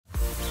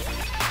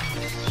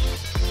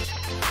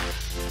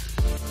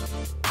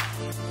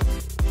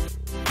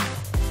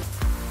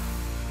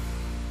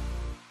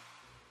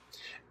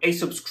A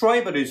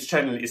subscriber to this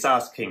channel is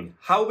asking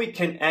how we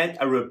can add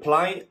a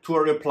reply to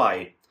a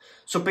reply.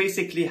 So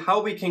basically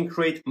how we can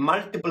create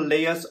multiple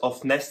layers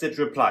of nested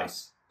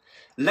replies.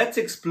 Let's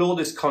explore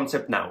this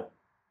concept now.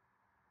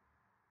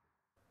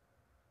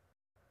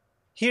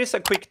 Here's a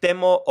quick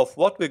demo of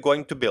what we're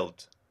going to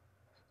build.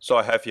 So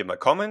I have here my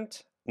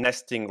comment,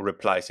 nesting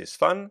replies is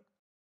fun.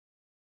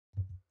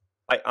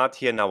 I add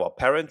here now a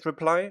parent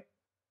reply,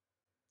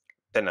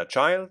 then a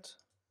child,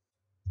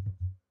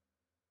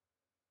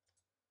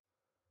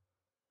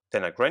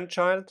 then a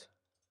grandchild,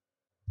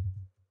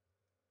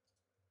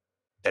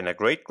 then a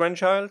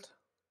great-grandchild,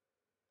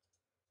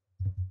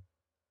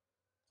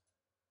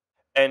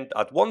 and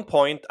at one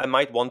point I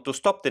might want to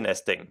stop the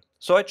nesting,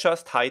 so I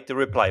just hide the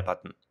reply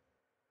button.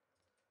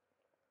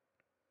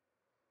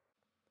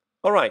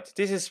 Alright,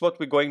 this is what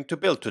we're going to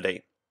build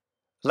today.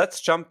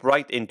 Let's jump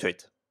right into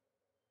it.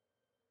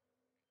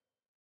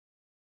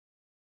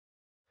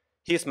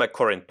 Here's my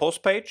current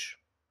post page.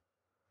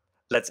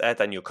 Let's add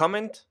a new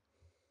comment.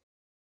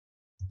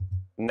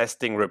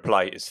 Nesting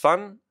reply is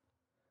fun.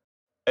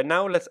 And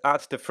now let's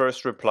add the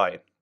first reply,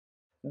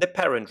 the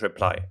parent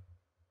reply.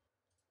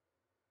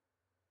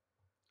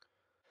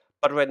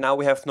 But right now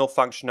we have no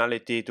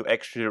functionality to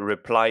actually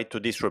reply to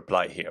this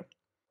reply here.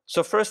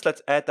 So first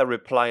let's add a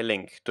reply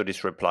link to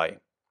this reply.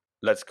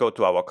 Let's go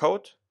to our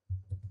code.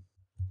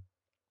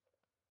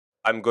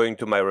 I'm going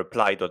to my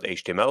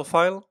reply.html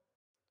file.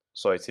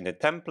 So it's in the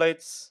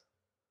templates,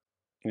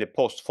 in the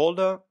post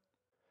folder,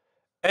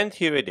 and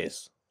here it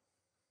is.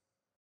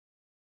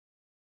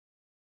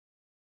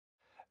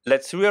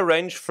 Let's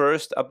rearrange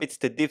first a bit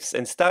the divs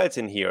and styles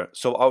in here,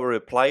 so our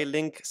reply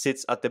link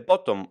sits at the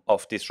bottom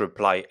of this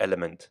reply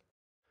element.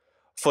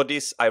 For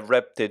this, I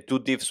wrapped the two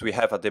divs we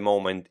have at the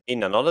moment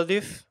in another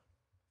div.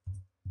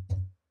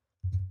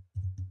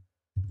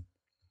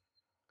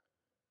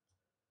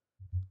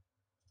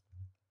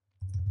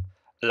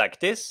 Like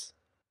this.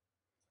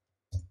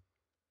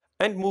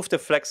 And move the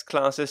flex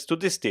classes to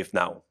this div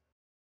now.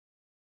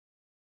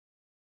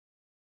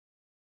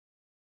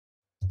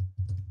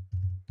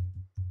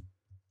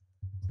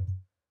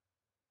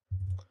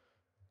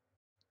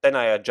 Then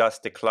I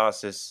adjust the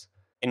classes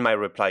in my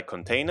reply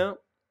container.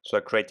 So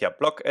I create a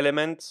block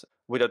element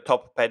with a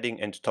top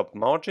padding and top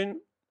margin.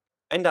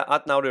 And I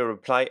add now the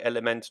reply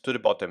element to the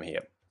bottom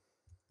here.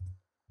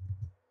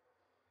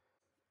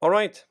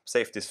 Alright,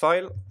 save this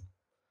file.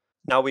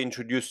 Now we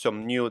introduce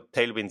some new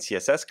Tailwind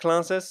CSS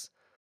classes.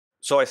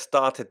 So I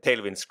start a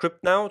Tailwind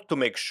script now to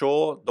make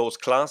sure those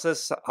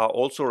classes are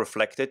also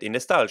reflected in the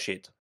style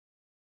sheet.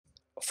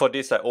 For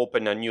this I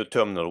open a new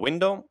terminal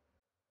window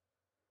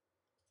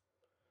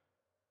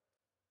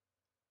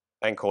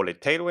and call it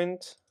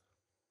Tailwind.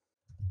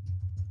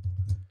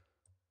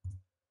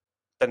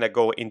 Then I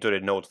go into the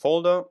node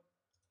folder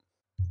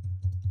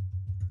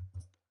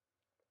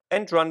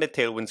and run the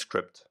Tailwind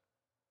script.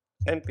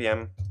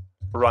 npm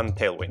run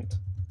Tailwind.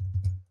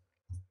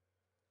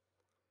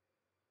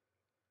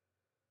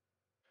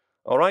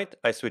 Alright,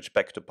 I switch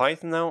back to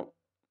Python now.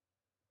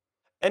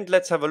 And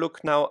let's have a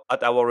look now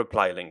at our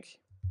reply link.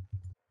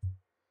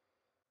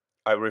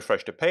 I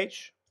refresh the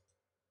page.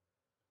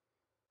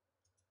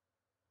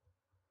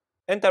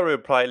 And our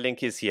reply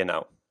link is here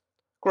now.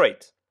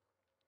 Great.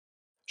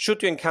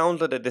 Should you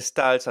encounter that the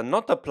styles are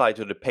not applied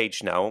to the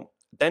page now,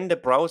 then the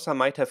browser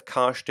might have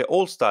cached the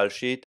old style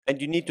sheet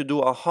and you need to do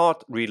a hard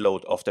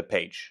reload of the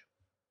page.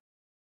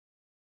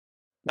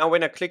 Now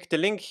when I click the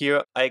link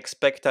here, I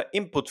expect an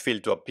input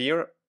field to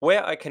appear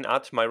where I can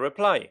add my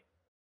reply.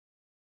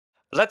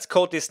 Let's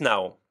code this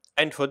now,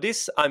 and for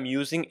this I'm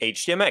using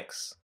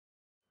Htmx.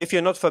 If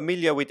you're not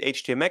familiar with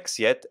Htmx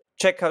yet,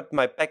 check out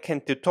my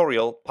backend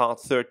tutorial part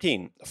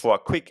 13 for a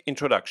quick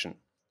introduction.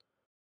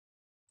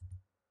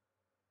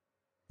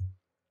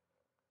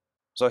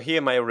 So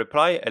here my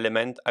reply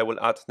element, I will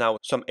add now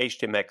some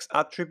Htmx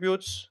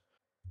attributes.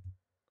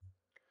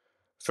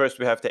 First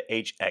we have the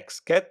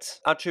hxget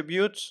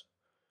attribute.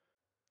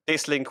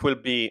 This link will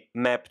be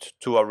mapped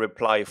to a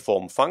reply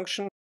form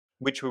function,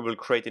 which we will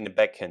create in the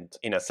backend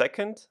in a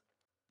second.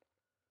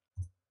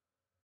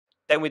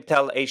 Then we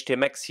tell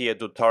Htmx here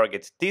to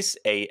target this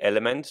A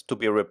element to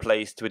be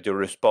replaced with the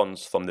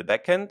response from the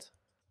backend.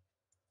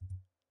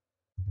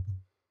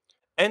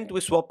 And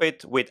we swap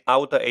it with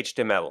outer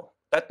HTML.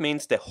 That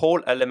means the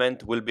whole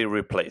element will be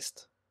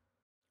replaced.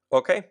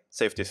 Okay,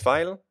 save this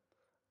file.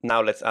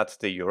 Now let's add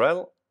the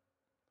URL.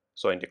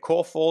 So in the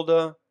core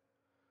folder,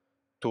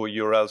 to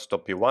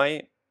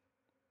urls.py.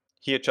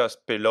 Here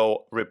just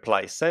below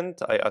reply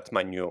sent, I add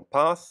my new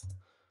path.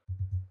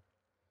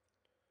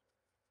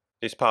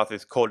 This path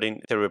is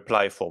calling the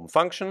reply form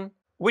function,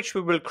 which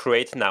we will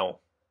create now.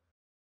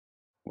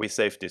 We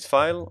save this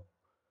file.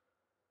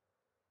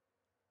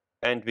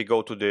 And we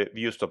go to the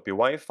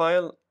views.py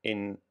file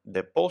in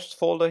the post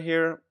folder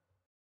here.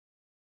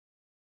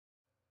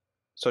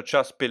 So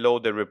just below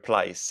the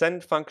reply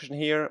send function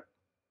here,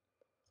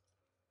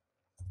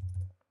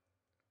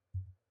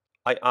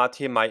 I add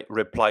here my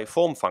reply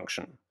form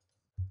function.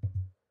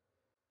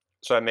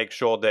 So I make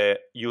sure the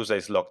user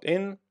is logged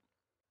in.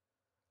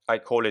 I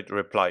call it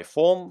reply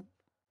form.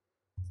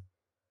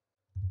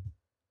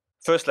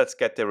 First, let's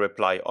get the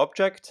reply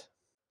object.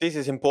 This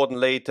is important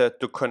later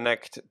to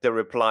connect the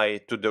reply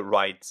to the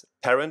right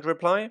parent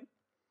reply.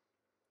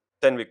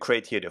 Then we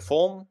create here the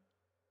form.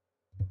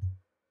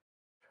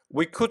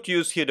 We could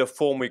use here the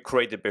form we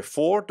created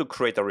before to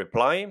create a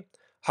reply.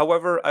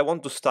 However, I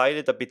want to style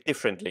it a bit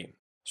differently.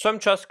 So I'm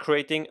just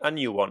creating a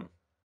new one.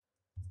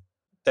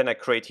 Then I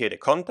create here the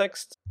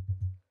context.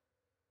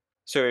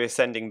 So we're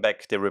sending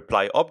back the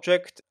reply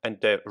object and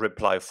the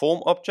reply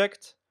form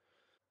object.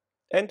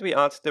 And we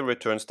add the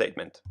return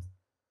statement.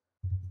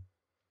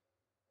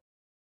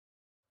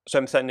 So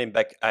I'm sending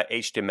back a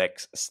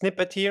Htmx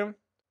snippet here.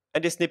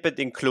 And the snippet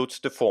includes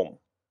the form.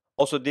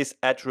 Also this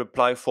add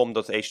reply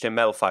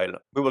form.html file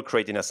we will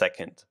create in a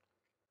second.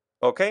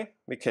 Okay,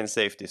 we can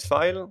save this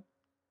file.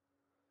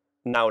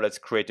 Now let's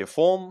create a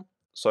form.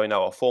 So in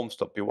our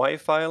forms.py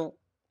file,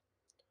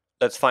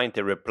 let's find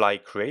the reply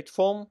create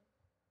form.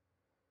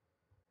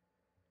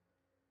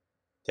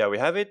 There we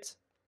have it.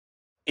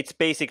 It's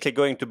basically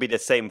going to be the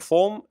same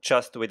form,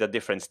 just with a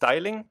different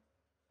styling.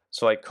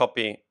 So I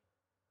copy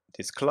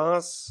this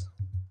class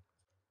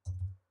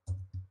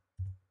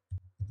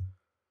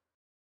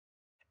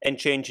and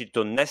change it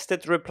to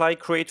nested reply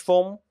create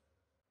form.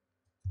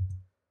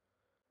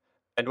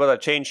 And what I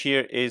change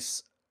here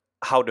is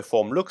how the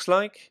form looks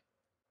like.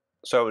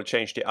 So I will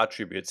change the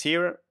attributes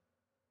here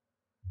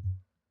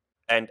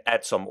and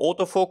add some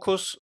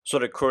autofocus so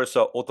the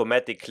cursor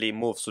automatically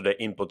moves to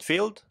the input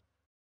field.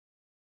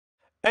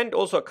 And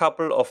also a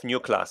couple of new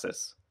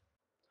classes.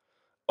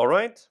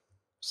 Alright,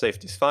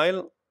 save this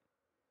file.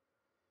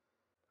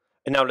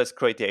 And now let's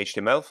create the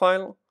HTML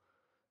file.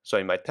 So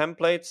in my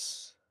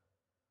templates,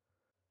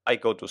 I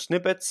go to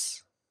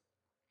snippets.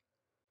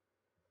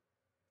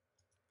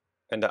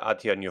 And I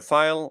add here a new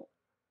file.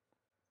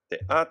 The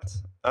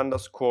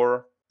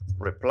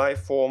add_reply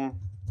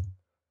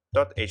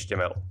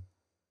form.html.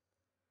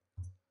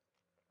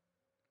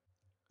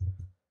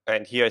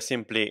 And here I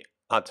simply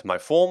add my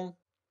form.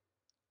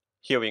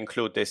 Here we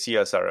include the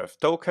CSRF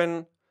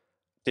token.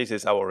 This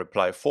is our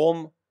reply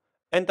form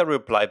and the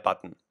reply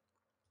button.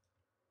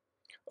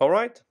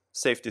 Alright,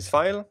 save this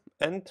file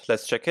and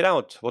let's check it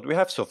out, what we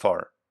have so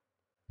far.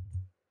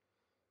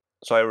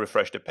 So I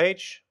refresh the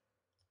page.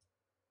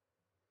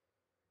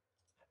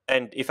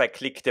 And if I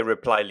click the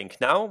reply link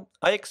now,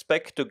 I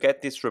expect to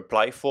get this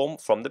reply form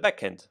from the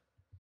backend.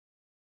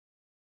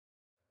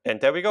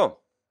 And there we go.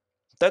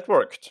 That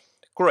worked.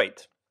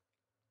 Great.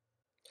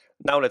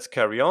 Now let's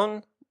carry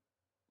on.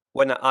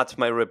 When I add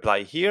my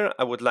reply here,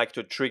 I would like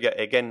to trigger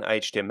again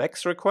a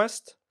Htmx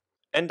request,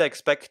 and I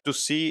expect to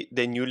see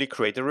the newly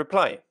created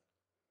reply.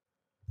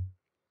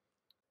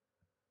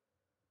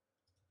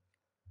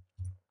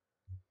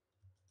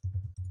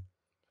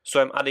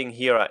 So I'm adding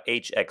here a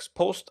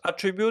hxPost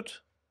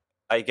attribute.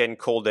 I again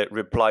call the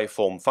reply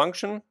form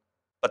function,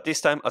 but this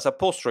time as a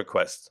post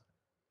request.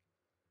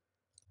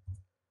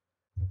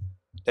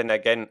 Then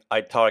again,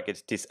 I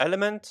target this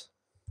element,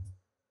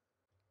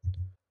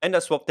 and I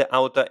swap the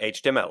outer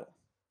HTML.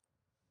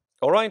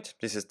 Alright,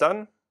 this is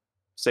done.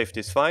 Save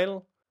this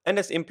file, and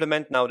let's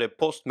implement now the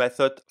post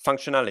method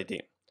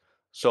functionality.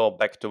 So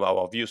back to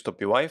our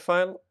views.py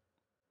file.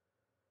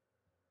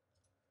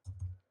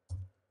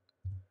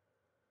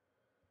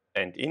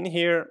 And in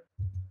here,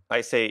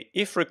 I say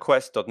if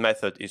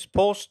request.method is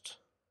post,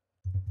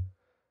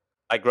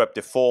 I grab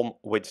the form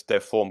with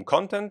the form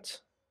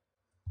content.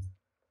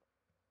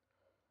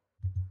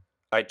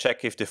 I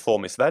check if the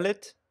form is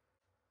valid.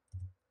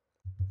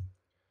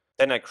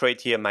 Then I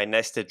create here my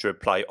nested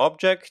reply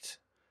object.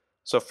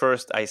 So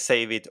first I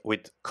save it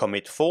with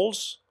commit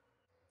false.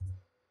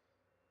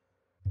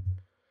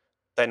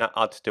 Then I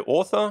add the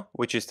author,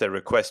 which is the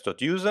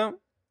request.user.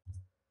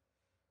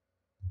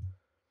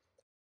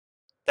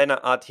 Then I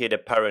add here the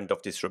parent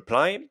of this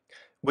reply,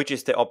 which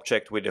is the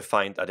object we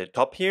defined at the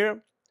top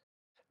here.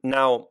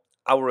 Now,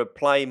 our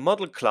reply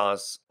model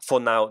class for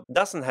now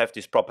doesn't have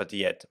this property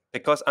yet,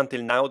 because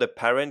until now the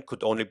parent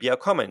could only be a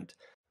comment.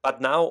 But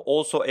now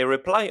also a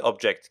reply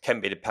object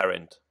can be the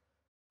parent.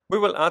 We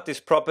will add this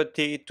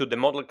property to the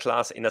model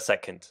class in a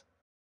second.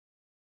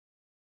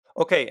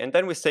 Okay, and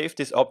then we save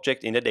this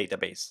object in the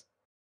database.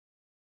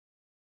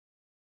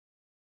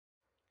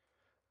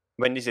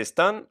 When this is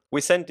done,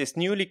 we send this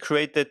newly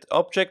created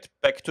object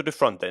back to the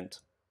front end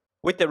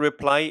with the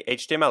reply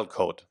HTML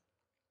code.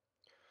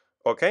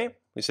 Okay,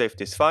 we save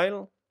this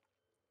file.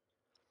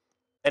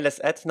 And let's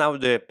add now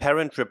the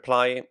parent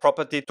reply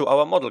property to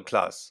our model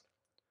class.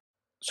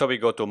 So we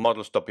go to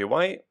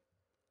models.py.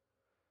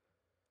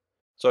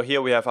 So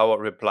here we have our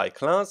reply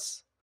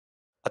class.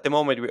 At the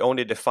moment we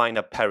only define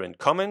a parent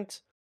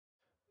comment.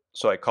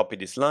 So I copy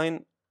this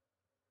line.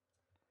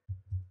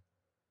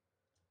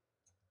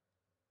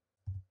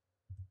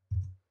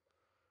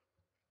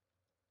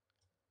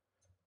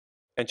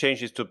 And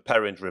change this to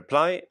parent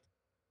reply.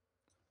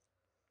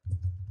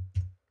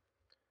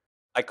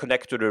 I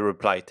connect to the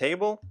reply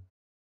table.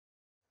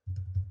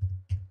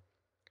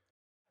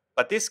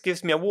 But this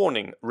gives me a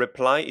warning,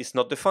 reply is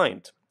not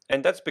defined.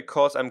 And that's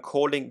because I'm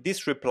calling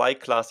this reply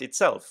class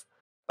itself.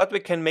 But we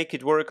can make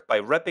it work by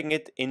wrapping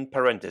it in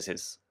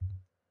parentheses.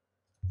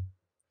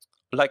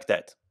 like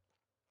that.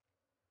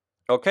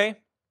 Okay?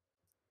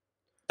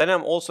 Then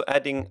I'm also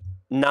adding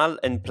null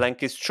and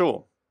blank is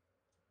true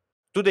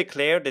to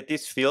declare that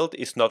this field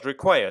is not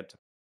required.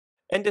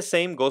 And the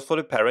same goes for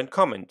the parent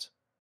comment.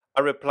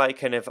 A reply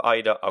can have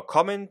either a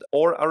comment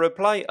or a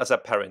reply as a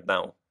parent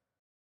now.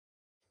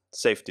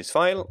 Save this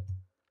file.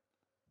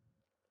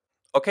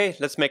 Okay,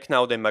 let's make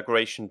now the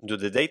migration to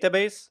the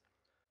database.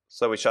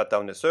 So we shut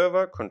down the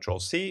server, Control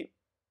C.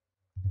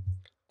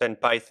 Then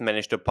Python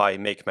manage.py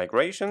make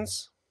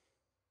migrations.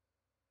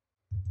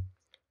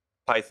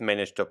 Python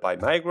manage.py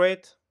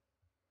migrate.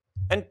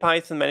 And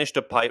Python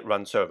manage.py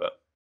run server.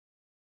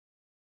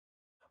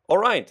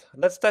 Alright,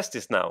 let's test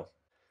this now.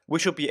 We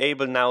should be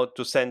able now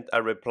to send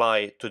a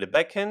reply to the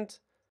backend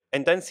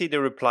and then see the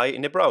reply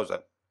in the browser.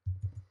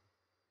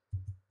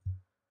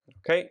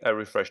 Okay, I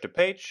refresh the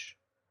page.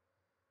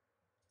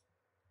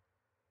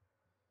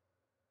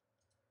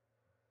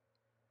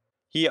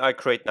 Here I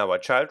create now a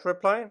child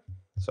reply.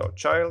 So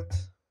child.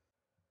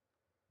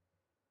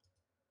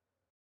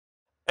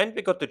 And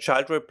we got the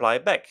child reply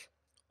back.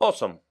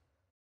 Awesome.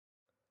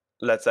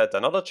 Let's add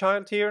another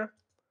child here.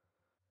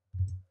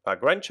 A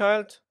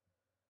grandchild.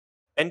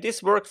 And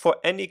this worked for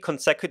any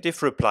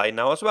consecutive reply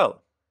now as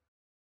well.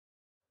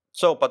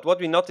 So, but what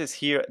we notice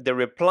here, the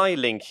reply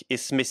link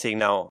is missing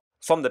now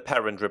from the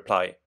parent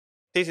reply.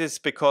 This is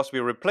because we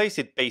replace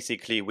it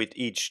basically with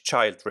each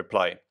child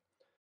reply.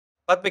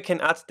 But we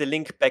can add the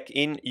link back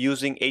in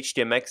using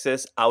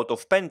Htmx's out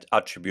of band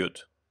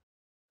attribute.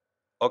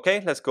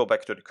 Okay, let's go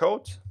back to the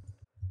code.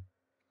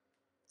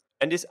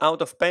 And this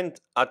out of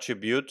band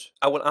attribute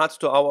I will add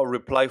to our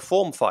reply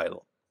form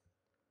file.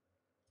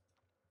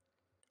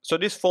 So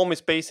this form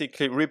is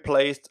basically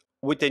replaced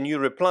with a new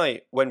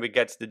reply when we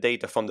get the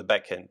data from the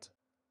backend.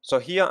 So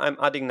here I'm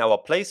adding now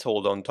a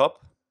placeholder on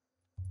top.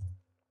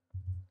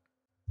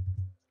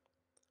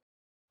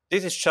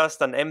 This is just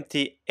an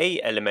empty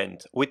A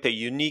element with the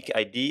unique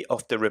ID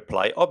of the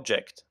reply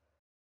object.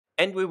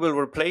 And we will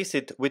replace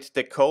it with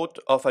the code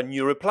of a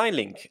new reply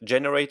link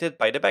generated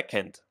by the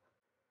backend.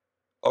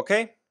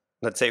 Okay,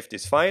 let's save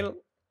this file.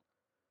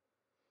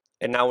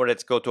 And now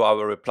let's go to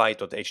our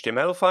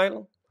reply.html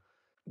file.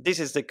 This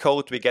is the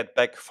code we get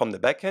back from the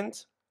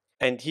backend.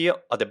 And here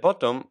at the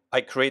bottom, I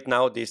create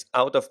now this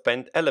out of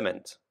band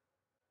element.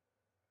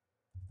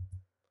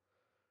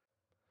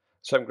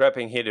 So I'm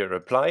grabbing here the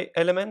reply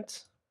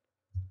element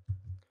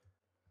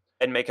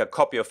and make a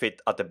copy of it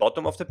at the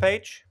bottom of the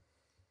page.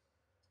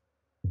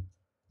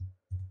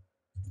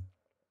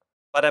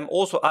 But I'm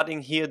also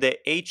adding here the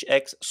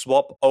hx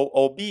swap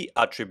OOB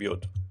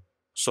attribute.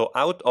 So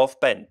out of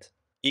band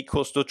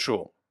equals to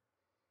true.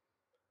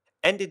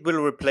 And it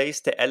will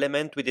replace the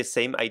element with the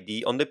same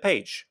ID on the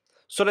page.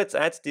 So let's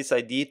add this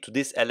ID to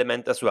this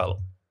element as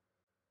well.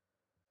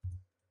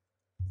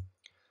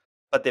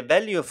 But the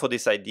value for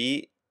this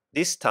ID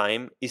this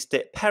time is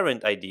the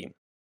parent ID,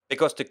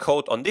 because the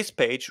code on this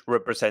page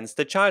represents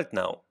the child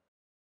now.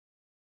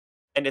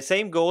 And the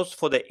same goes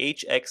for the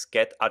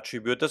hxGet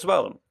attribute as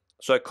well.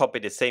 So I copy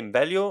the same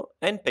value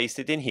and paste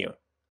it in here.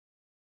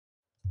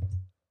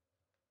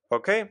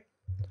 Okay.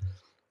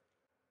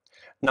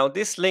 Now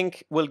this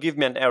link will give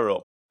me an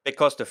error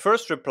because the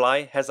first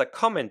reply has a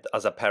comment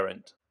as a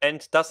parent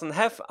and doesn't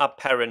have a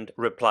parent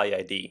reply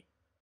ID.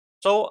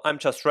 So I'm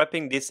just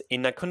wrapping this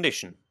in a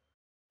condition.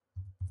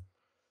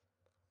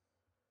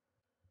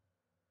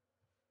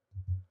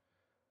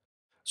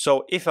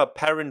 So if a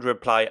parent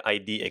reply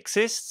ID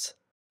exists,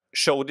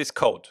 show this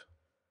code.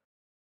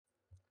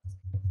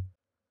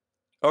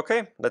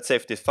 Okay, let's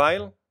save this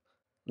file.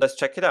 Let's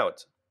check it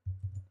out.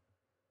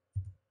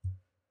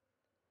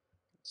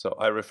 So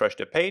I refresh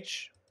the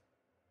page.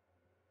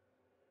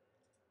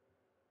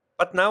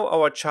 But now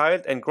our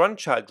child and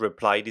grandchild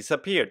reply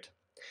disappeared.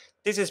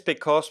 This is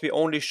because we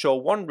only show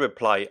one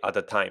reply at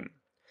a time.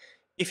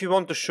 If we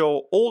want to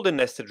show all the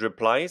nested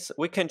replies,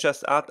 we can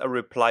just add a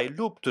reply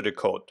loop to the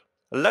code.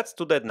 Let's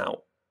do that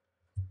now.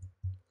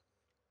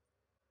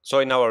 So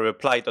in our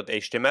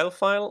reply.html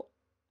file,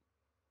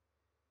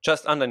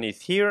 just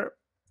underneath here,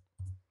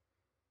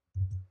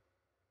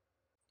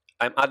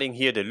 I'm adding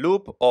here the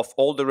loop of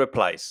all the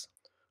replies.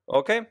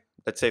 Okay,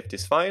 let's save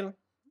this file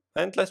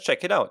and let's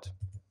check it out.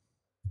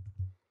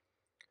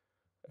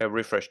 I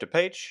refresh the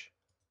page.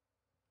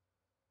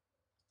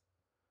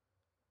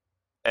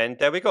 And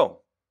there we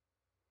go.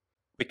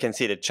 We can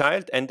see the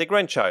child and the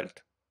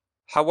grandchild.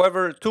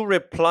 However, two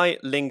reply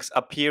links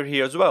appear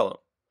here as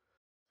well.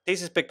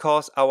 This is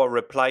because our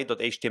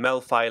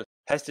reply.html file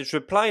has this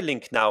reply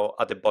link now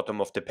at the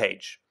bottom of the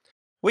page.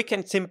 We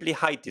can simply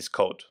hide this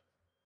code.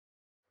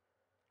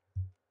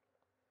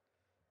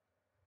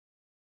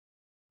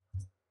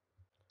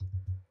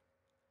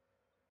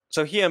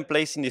 So here I'm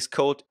placing this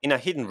code in a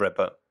hidden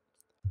wrapper.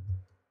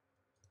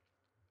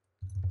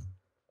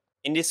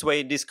 In this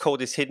way, this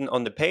code is hidden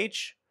on the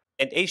page,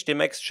 and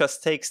Htmx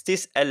just takes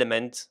this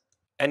element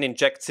and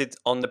injects it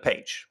on the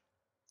page.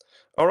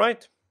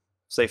 Alright,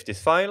 save this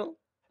file,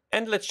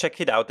 and let's check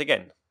it out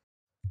again.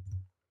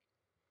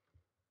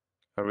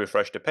 I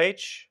refresh the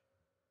page.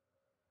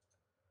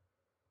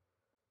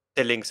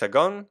 The links are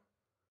gone,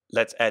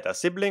 Let's add a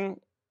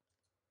sibling.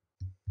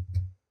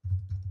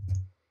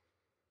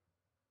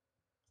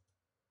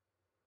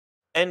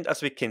 And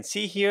as we can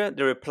see here,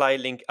 the reply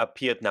link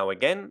appeared now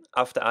again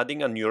after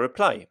adding a new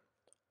reply.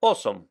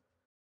 Awesome.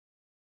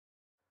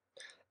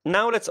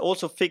 Now let's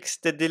also fix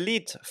the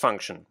delete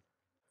function.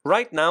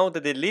 Right now the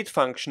delete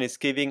function is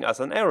giving us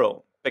an error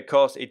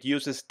because it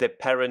uses the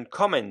parent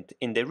comment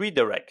in the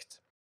redirect.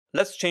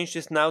 Let's change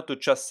this now to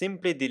just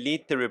simply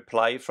delete the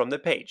reply from the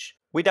page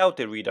without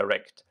the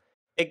redirect.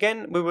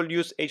 Again, we will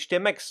use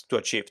Htmx to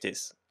achieve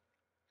this.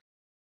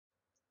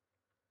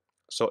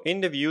 So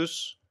in the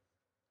views,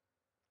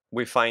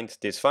 we find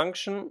this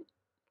function.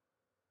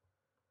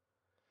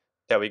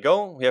 There we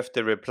go, we have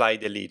the reply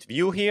delete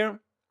view here.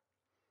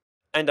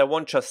 And I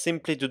want just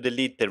simply to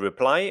delete the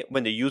reply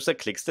when the user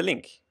clicks the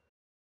link.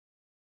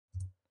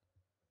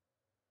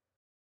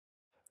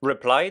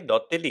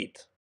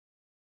 Reply.delete.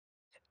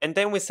 And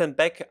then we send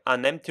back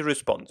an empty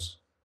response.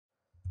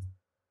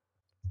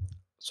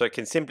 So I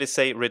can simply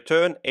say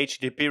return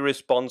HTTP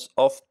response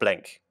of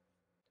blank.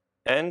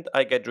 And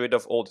I get rid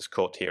of all this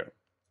code here.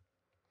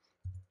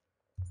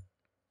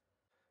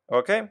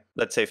 Okay,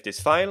 let's save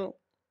this file.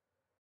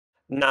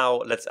 Now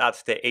let's add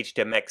the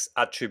Htmx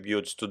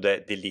attributes to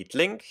the delete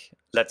link.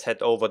 Let's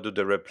head over to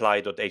the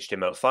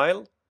reply.html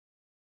file.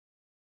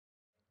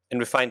 And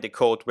we find the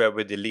code where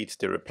we delete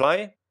the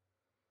reply.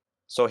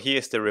 So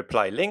here's the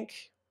reply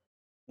link.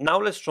 Now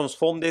let's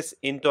transform this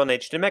into an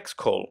Htmx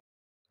call.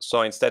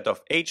 So instead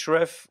of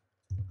href,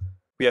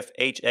 we have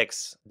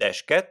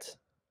hx-get.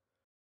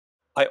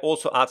 I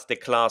also add the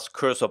class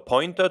cursor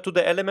pointer to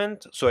the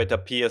element, so it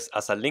appears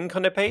as a link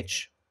on the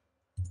page.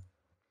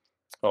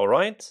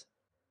 Alright.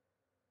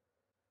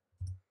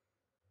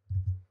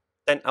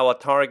 Then our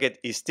target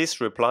is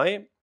this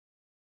reply,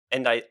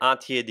 and I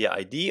add here the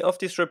ID of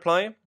this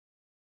reply.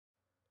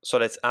 So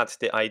let's add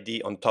the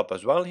ID on top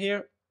as well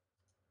here.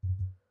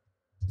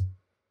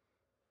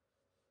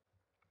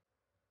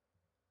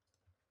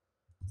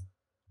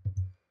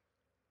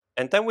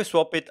 And then we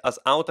swap it as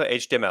outer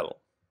HTML.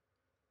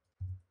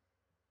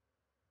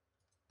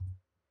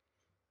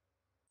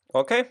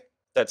 Okay,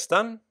 that's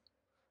done.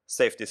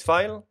 Save this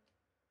file.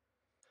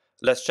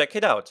 Let's check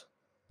it out.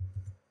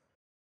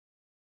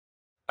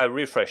 I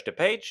refresh the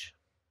page.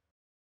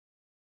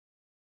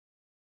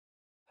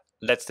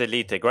 Let's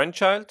delete the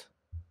grandchild.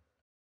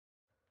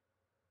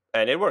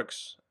 And it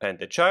works. And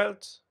the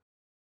child.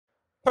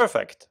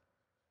 Perfect.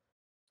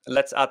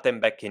 Let's add them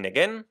back in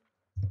again.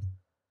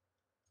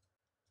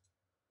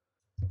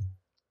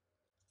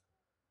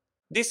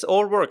 This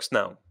all works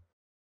now.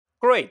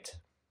 Great.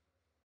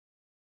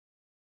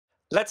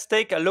 Let's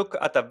take a look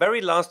at the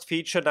very last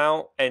feature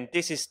now, and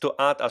this is to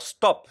add a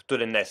stop to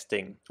the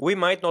nesting. We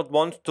might not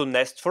want to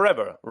nest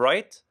forever,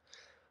 right?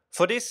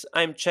 For this,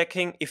 I'm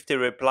checking if the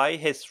reply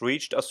has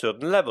reached a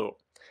certain level,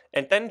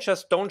 and then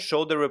just don't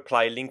show the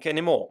reply link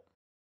anymore.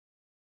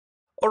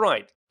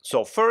 Alright,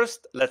 so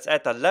first let's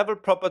add a level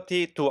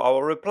property to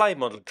our reply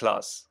model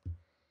class.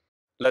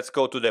 Let's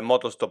go to the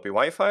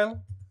models.py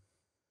file.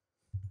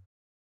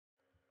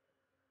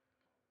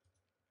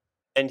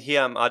 And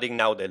here I'm adding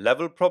now the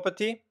level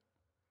property.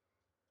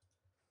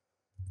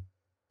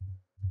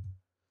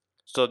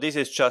 So this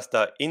is just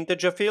an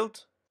integer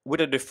field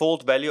with a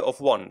default value of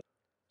 1.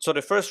 So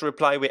the first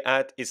reply we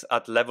add is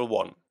at level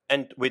 1.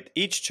 And with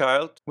each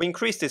child, we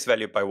increase this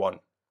value by 1.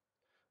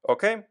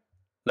 Okay,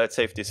 let's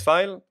save this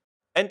file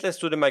and let's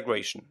do the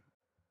migration.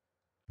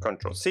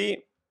 Ctrl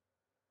C,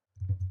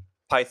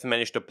 Python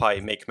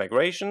manage.py make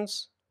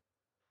migrations,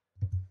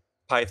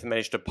 Python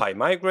manage.py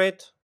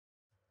migrate,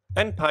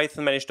 and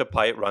Python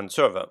manage.py run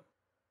server.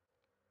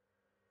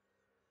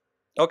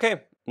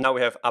 Okay, now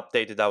we have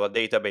updated our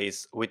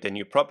database with the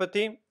new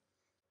property.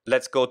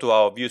 Let's go to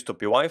our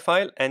views.py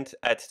file and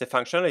add the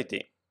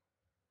functionality.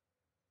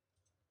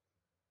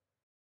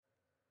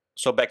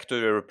 So back to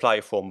the reply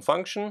form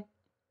function.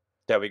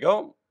 There we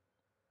go.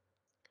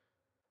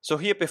 So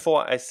here,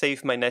 before I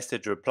save my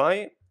nested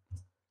reply,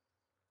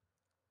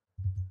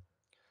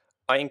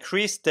 I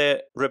increase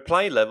the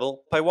reply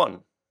level by 1.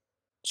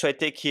 So I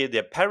take here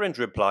the parent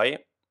reply,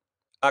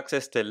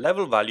 access the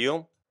level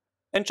value,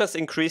 and just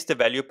increase the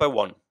value by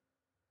 1.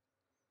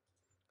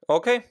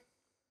 Okay,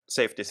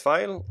 save this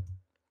file.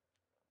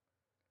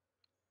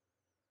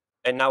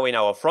 And now in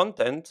our front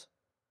end,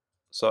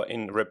 so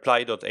in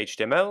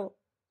reply.html,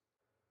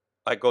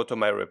 I go to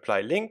my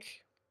reply link.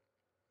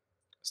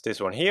 It's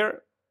this one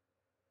here.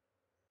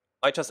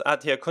 I just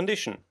add here a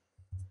condition.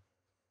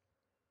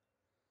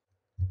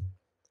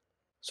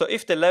 So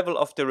if the level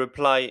of the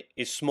reply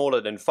is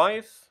smaller than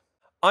 5,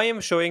 I am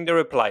showing the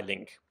reply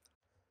link.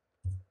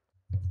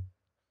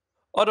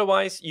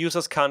 Otherwise,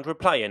 users can't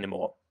reply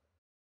anymore.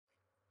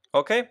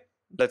 Okay,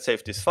 let's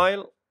save this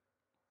file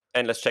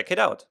and let's check it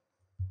out.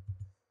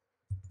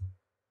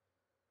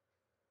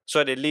 So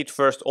I delete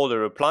first all the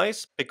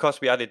replies because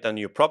we added a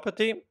new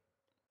property.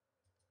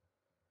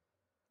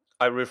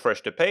 I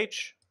refresh the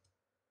page.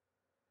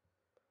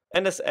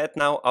 And let's add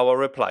now our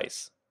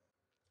replies.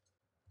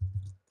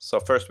 So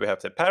first we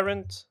have the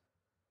parent.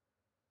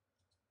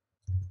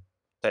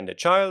 then the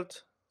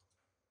child,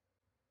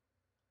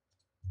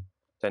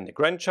 then the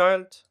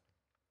grandchild.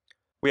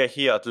 We are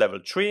here at level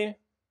 3.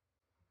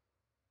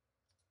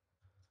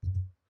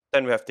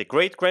 Then we have the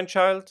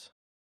great-grandchild.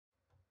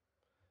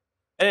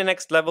 And the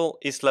next level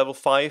is level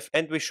 5,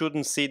 and we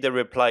shouldn't see the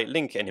reply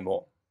link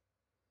anymore.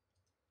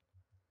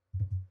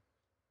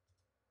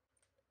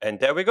 And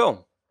there we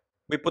go.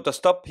 We put a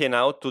stop here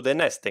now to the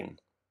nesting.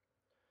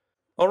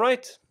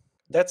 Alright,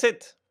 that's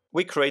it.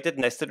 We created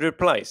nested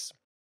replies.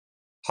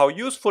 How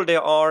useful they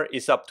are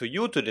is up to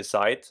you to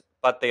decide,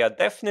 but they are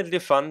definitely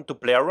fun to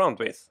play around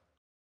with.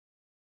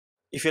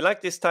 If you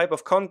like this type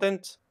of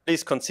content,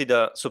 please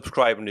consider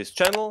subscribing to this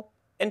channel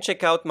and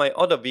check out my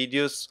other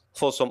videos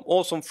for some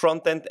awesome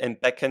front-end and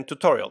back-end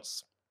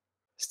tutorials.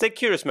 Stay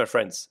curious, my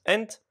friends,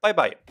 and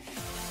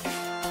bye-bye.